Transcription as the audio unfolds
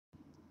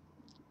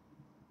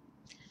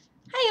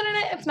Hi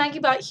Internet, it's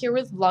Maggibot here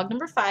with vlog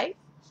number 5.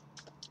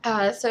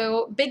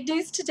 So big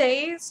news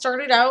today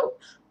started out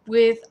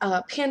with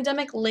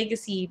Pandemic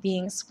Legacy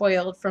being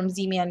spoiled from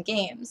Z-Man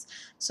Games.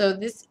 So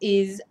this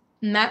is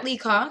Matt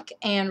Leacock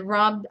and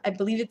Rob, I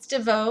believe it's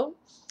Daviau,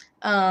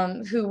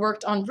 who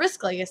worked on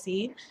Risk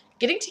Legacy,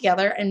 getting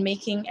together and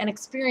making an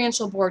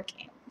experiential board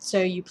game. So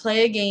you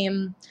play a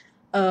game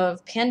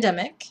of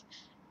Pandemic,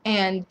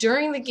 and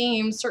during the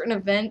game, certain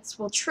events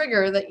will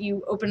trigger that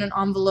you open an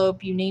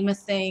envelope, you name a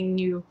thing,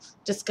 you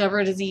discover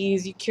a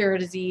disease, you cure a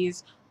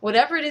disease.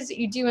 Whatever it is that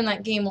you do in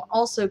that game will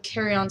also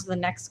carry on to the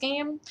next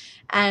game,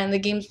 and the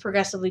games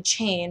progressively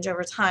change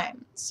over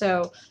time.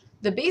 So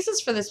the basis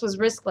for this was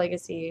Risk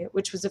Legacy,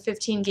 which was a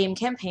 15-game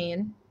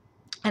campaign,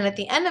 and at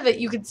the end of it,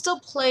 you could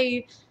still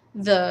play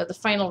the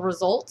final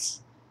result.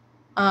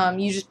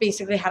 You just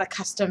basically had a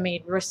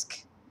custom-made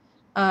risk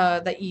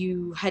that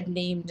you had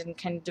named and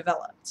kind of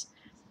developed.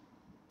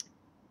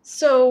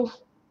 So,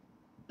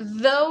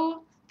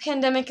 though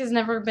Pandemic has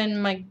never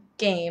been my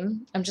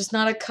game, I'm just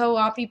not a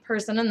co-op-y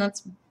person, and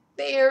that's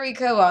very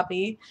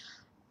co-op-y.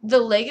 The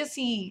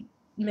Legacy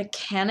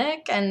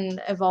mechanic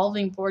and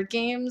evolving board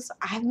games,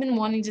 I've been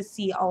wanting to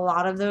see a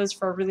lot of those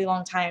for a really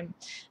long time.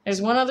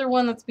 There's one other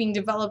one that's being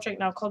developed right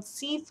now called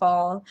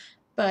Seafall,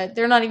 but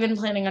they're not even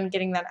planning on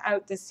getting that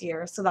out this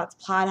year. So that's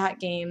Plaid Hat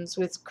Games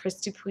with Chris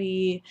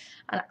Dupuis,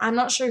 and I'm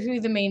not sure who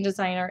the main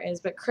designer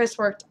is, but Chris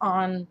worked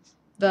on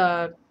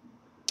the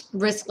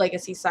Risk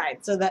Legacy side,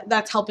 so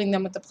that's helping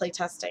them with the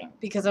playtesting,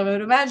 because I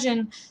would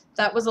imagine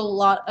that was a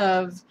lot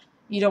of,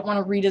 you don't want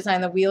to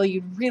redesign the wheel,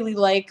 you really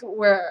like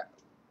where,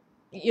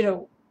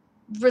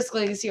 Risk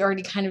Legacy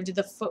already kind of did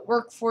the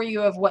footwork for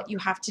you of what you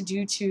have to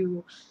do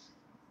to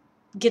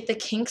get the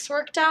kinks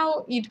worked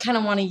out. You'd kind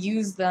of want to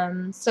use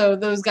them, so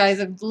those guys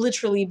have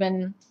literally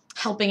been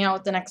helping out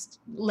with the next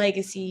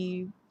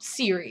Legacy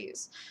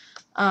series.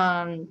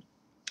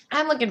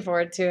 I'm looking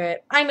forward to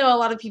it. I know a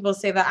lot of people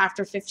say that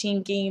after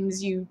 15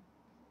 games you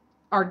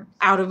are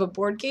out of a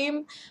board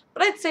game,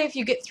 but I'd say if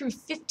you get through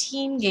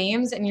 15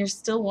 games and you're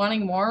still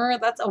wanting more,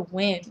 that's a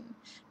win,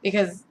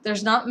 because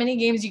there's not many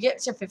games you get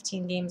to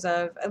 15 games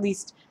of. At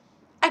least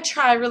I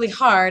try really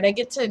hard. I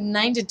get to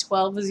 9 to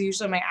 12 is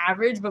usually my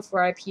average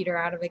before I peter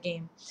out of a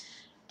game.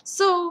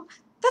 So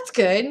that's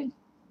good.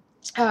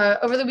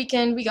 Over the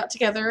weekend, we got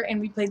together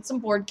and we played some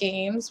board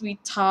games. We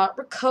taught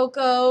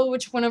Rococo,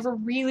 which went over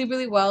really,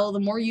 really well. The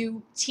more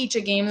you teach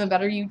a game, the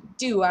better you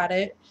do at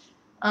it.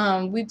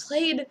 We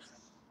played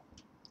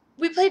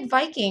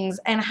Vikings,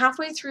 and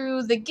halfway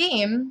through the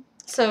game,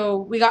 so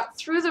we got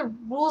through the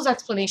rules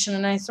explanation,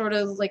 and I sort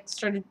of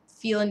started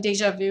feeling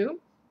deja vu.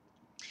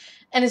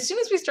 And as soon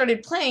as we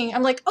started playing,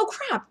 I'm like, oh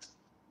crap!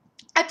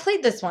 I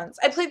played this once.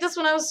 I played this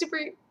when I was super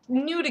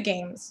new to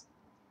games.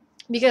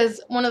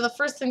 Because one of the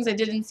first things I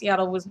did in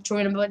Seattle was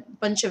join a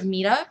bunch of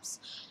meetups,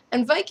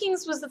 and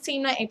Vikings was the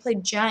same night I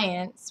played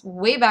Giants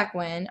way back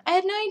when. I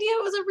had no idea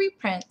it was a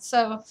reprint,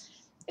 so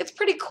it's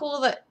pretty cool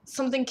that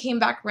something came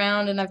back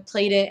around and I've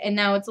played it, and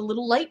now it's a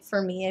little light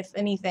for me, if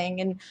anything.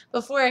 And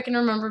before, I can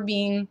remember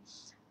being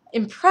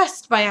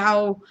impressed by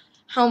how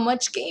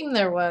much game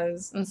there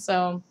was, and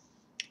so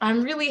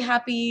I'm really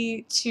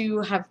happy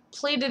to have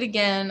played it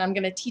again. I'm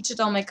going to teach it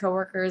to all my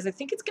coworkers. I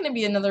think it's going to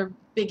be another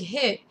big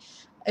hit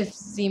if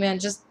Z-Man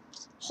just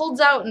holds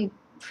out and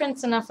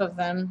prints enough of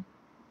them.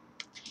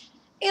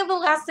 And the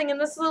last thing, and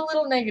this is a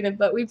little negative,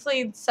 but we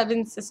played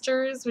Seven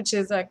Sisters, which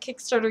is a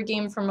Kickstarter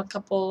game from a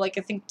couple, I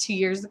think 2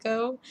 years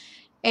ago,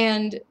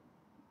 and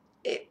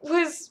it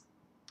was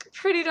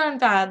pretty darn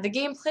bad. The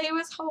gameplay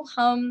was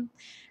ho-hum,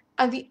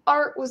 and the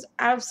art was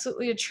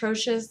absolutely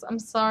atrocious. I'm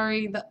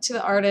sorry to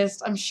the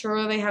artist. I'm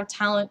sure they have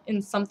talent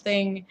in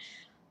something,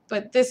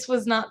 but this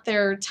was not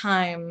their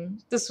time.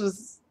 This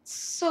was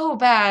so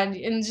bad,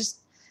 and just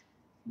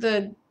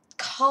the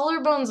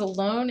collarbones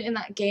alone in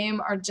that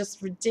game are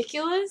just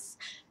ridiculous.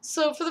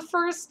 So for the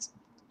first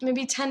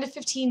maybe 10 to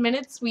 15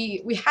 minutes,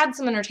 we had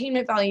some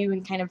entertainment value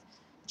and kind of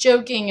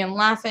joking and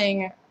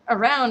laughing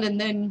around,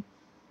 and then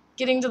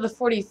getting to the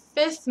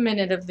 45th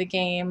minute of the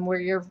game where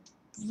you're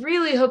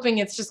really hoping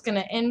it's just going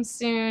to end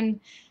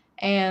soon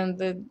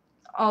and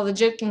all the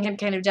joking had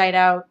kind of died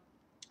out.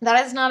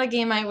 That is not a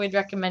game I would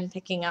recommend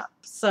picking up,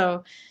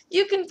 so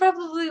you can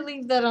probably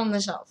leave that on the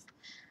shelf.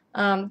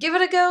 Give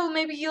it a go.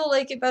 Maybe you'll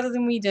like it better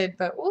than we did,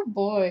 but oh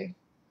boy.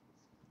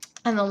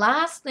 And the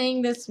last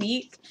thing this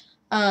week,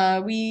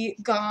 we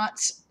got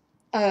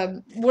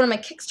one of my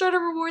Kickstarter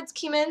rewards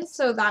came in,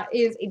 so that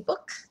is a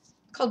book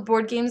called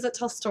Board Games That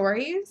Tell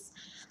Stories.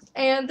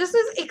 And this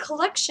is a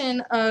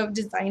collection of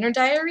designer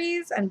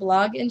diaries and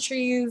blog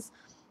entries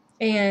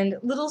and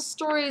little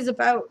stories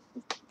about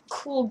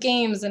cool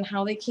games and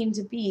how they came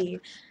to be.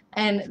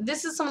 And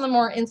this is some of the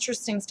more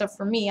interesting stuff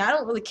for me. I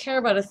don't really care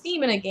about a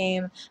theme in a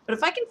game, but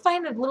if I can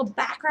find a little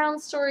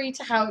background story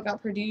to how it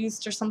got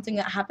produced or something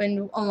that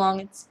happened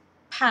along its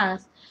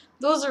path,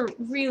 those are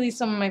really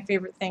some of my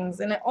favorite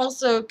things. And it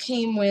also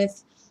came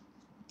with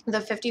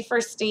the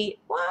 51st State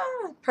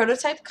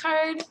prototype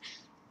card,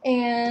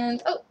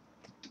 and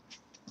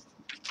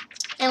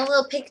a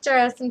little picture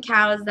of some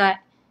cows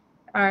that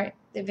are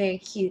They're very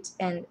cute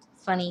and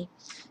funny.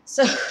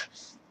 So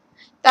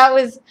that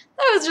was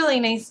really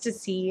nice to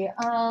see.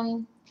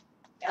 I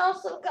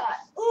also got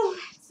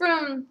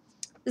from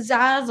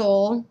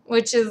Zazzle,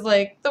 which is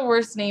like the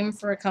worst name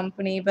for a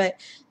company, but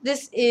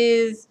this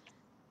is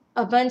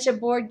a bunch of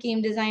board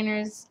game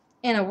designers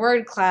in a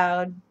word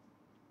cloud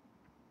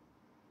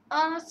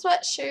on a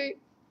sweatshirt.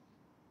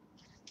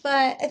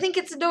 But I think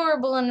it's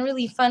adorable and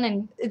really fun,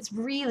 and it's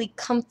really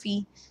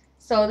comfy.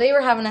 So they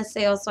were having a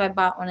sale, so I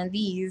bought one of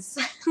these.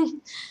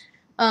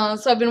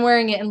 So I've been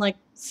wearing it in like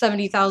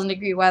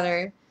 70,000-degree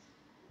weather.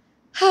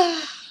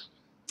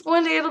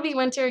 One day it'll be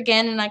winter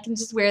again, and I can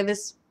just wear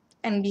this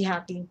and be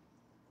happy.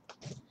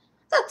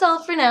 That's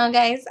all for now,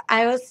 guys.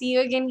 I will see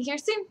you again here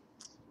soon.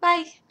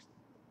 Bye.